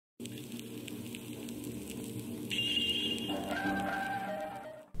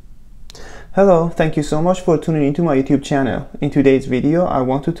Hello, thank you so much for tuning into my YouTube channel. In today's video, I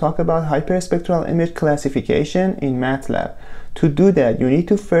want to talk about hyperspectral image classification in Matlab. To do that, you need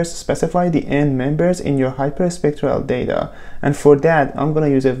to first specify the end members in your hyperspectral data. And for that, I'm going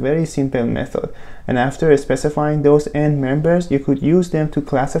to use a very simple method. And after specifying those end members, you could use them to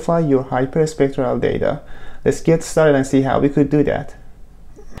classify your hyperspectral data. Let's get started and see how we could do that.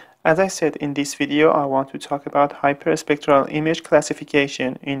 As I said in this video, I want to talk about hyperspectral image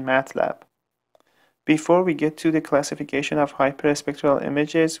classification in Matlab. Before we get to the classification of hyperspectral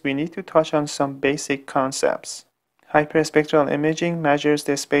images, we need to touch on some basic concepts. Hyperspectral imaging measures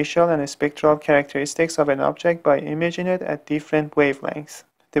the spatial and spectral characteristics of an object by imaging it at different wavelengths.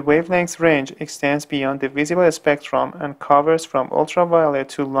 The wavelength range extends beyond the visible spectrum and covers from ultraviolet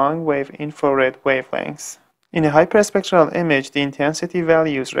to long-wave infrared wavelengths. In a hyperspectral image, the intensity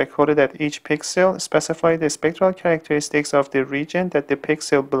values recorded at each pixel specify the spectral characteristics of the region that the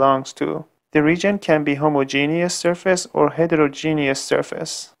pixel belongs to. The region can be homogeneous surface or heterogeneous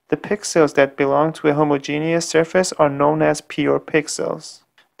surface. The pixels that belong to a homogeneous surface are known as pure pixels.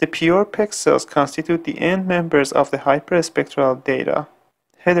 The pure pixels constitute the end members of the hyperspectral data.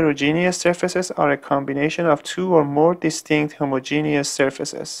 Heterogeneous surfaces are a combination of two or more distinct homogeneous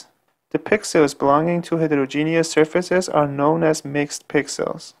surfaces. The pixels belonging to heterogeneous surfaces are known as mixed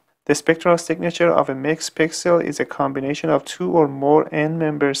pixels. The spectral signature of a mixed pixel is a combination of two or more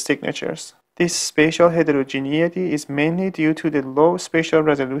end-member signatures. This spatial heterogeneity is mainly due to the low spatial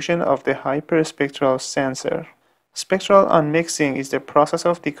resolution of the hyperspectral sensor. Spectral unmixing is the process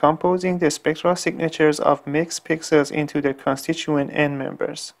of decomposing the spectral signatures of mixed pixels into their constituent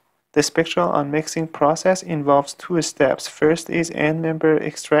end-members. The spectral unmixing process involves two steps. First is end-member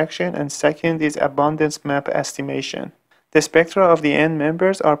extraction and second is abundance map estimation. The spectra of the end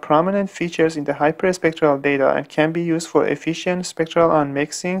members are prominent features in the hyperspectral data and can be used for efficient spectral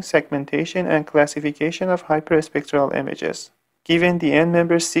unmixing, segmentation, and classification of hyperspectral images. Given the end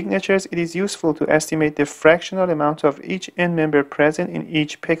member signatures, it is useful to estimate the fractional amount of each end member present in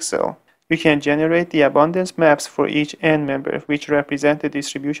each pixel. We can generate the abundance maps for each end member, which represent the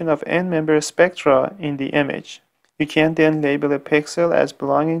distribution of end member spectra in the image. You can then label a pixel as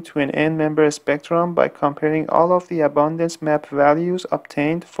belonging to an end-member spectrum by comparing all of the abundance map values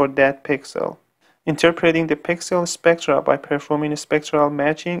obtained for that pixel. Interpreting the pixel spectra by performing spectral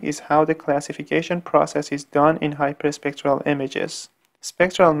matching is how the classification process is done in hyperspectral images.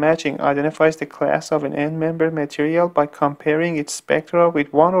 Spectral matching identifies the class of an end-member material by comparing its spectra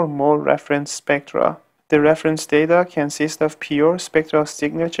with one or more reference spectra. The reference data consist of pure spectral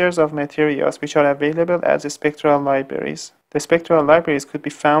signatures of materials which are available as spectral libraries. The spectral libraries could be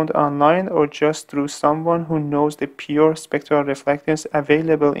found online or just through someone who knows the pure spectral reflectance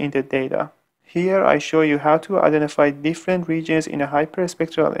available in the data. Here I show you how to identify different regions in a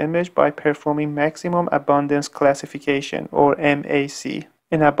hyperspectral image by performing maximum abundance classification or MAC.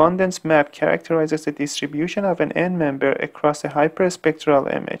 An abundance map characterizes the distribution of an end member across a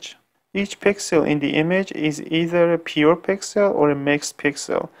hyperspectral image. Each pixel in the image is either a pure pixel or a mixed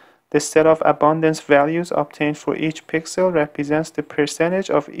pixel. The set of abundance values obtained for each pixel represents the percentage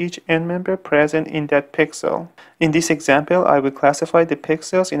of each end member present in that pixel. In this example, I will classify the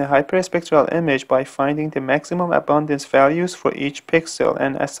pixels in a hyperspectral image by finding the maximum abundance values for each pixel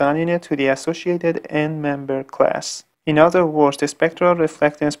and assigning it to the associated end member class. In other words, the spectral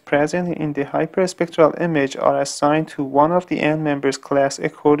reflectance present in the hyperspectral image are assigned to one of the end members class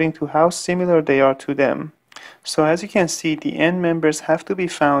according to how similar they are to them. So as you can see, the end members have to be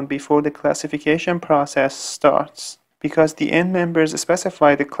found before the classification process starts, because the end members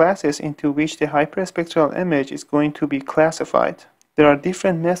specify the classes into which the hyperspectral image is going to be classified. There are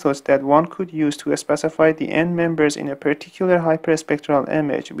different methods that one could use to specify the end members in a particular hyperspectral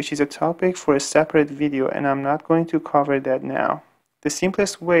image, which is a topic for a separate video, and I'm not going to cover that now. The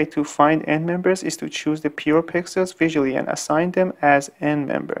simplest way to find end members is to choose the pure pixels visually and assign them as end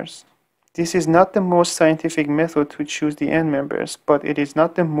members. This is not the most scientific method to choose the end members, but it is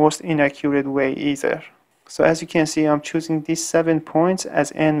not the most inaccurate way either. So as you can see, I'm choosing these 7 points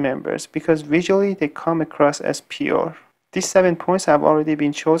as end members because visually they come across as pure. These 7 points have already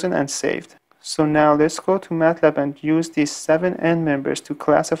been chosen and saved. So now let's go to Matlab and use these 7 end members to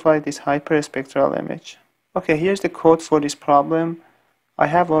classify this hyperspectral image. Okay, here's the code for this problem. I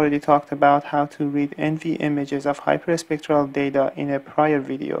have already talked about how to read NV images of hyperspectral data in a prior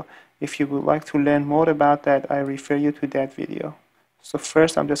video. If you would like to learn more about that, I refer you to that video. So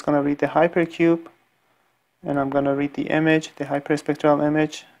first I'm just going to read the hypercube, and I'm going to read the image, the hyperspectral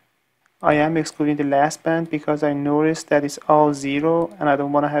image. I am excluding the last band because I noticed that it's all 0 and I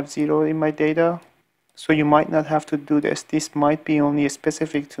don't want to have 0 in my data. So you might not have to do this. This might be only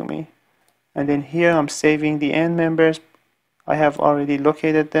specific to me. And then here I'm saving the end members. I have already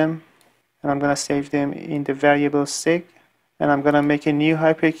located them, and I'm going to save them in the variable sig. And I'm going to make a new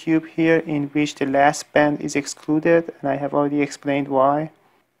hypercube here in which the last band is excluded, and I have already explained why.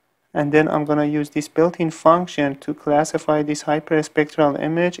 And then I'm going to use this built-in function to classify this hyperspectral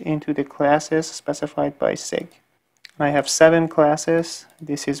image into the classes specified by sig. I have 7 classes.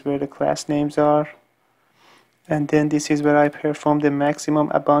 This is where the class names are. And then this is where I perform the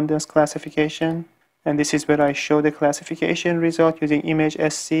maximum abundance classification. And this is where I show the classification result using image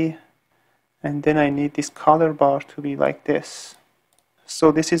SC. And then I need this color bar to be like this.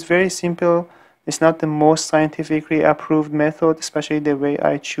 So this is very simple. It's not the most scientifically approved method, especially the way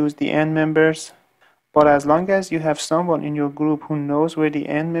I choose the end members. But as long as you have someone in your group who knows where the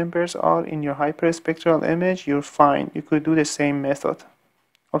end members are in your hyperspectral image, you're fine. You could do the same method.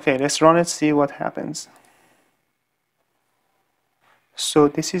 Okay, let's run it, see what happens. So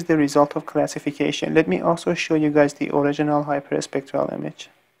this is the result of classification. Let me also show you guys the original hyperspectral image.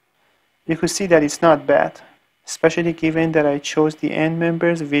 You could see that it's not bad, especially given that I chose the end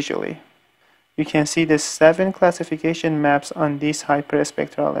members visually. You can see the 7 classification maps on this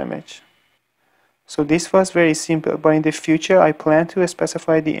hyperspectral image. So this was very simple, but in the future I plan to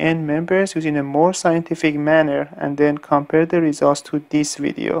specify the end members using a more scientific manner and then compare the results to this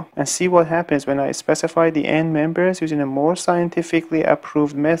video and see what happens when I specify the end members using a more scientifically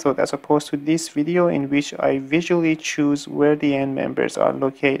approved method as opposed to this video in which I visually choose where the end members are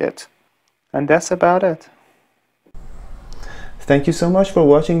located. And that's about it. Thank you so much for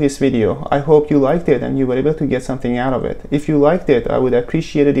watching this video. I hope you liked it and you were able to get something out of it. If you liked it, I would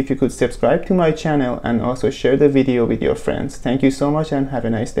appreciate it if you could subscribe to my channel and also share the video with your friends. Thank you so much and have a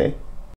nice day.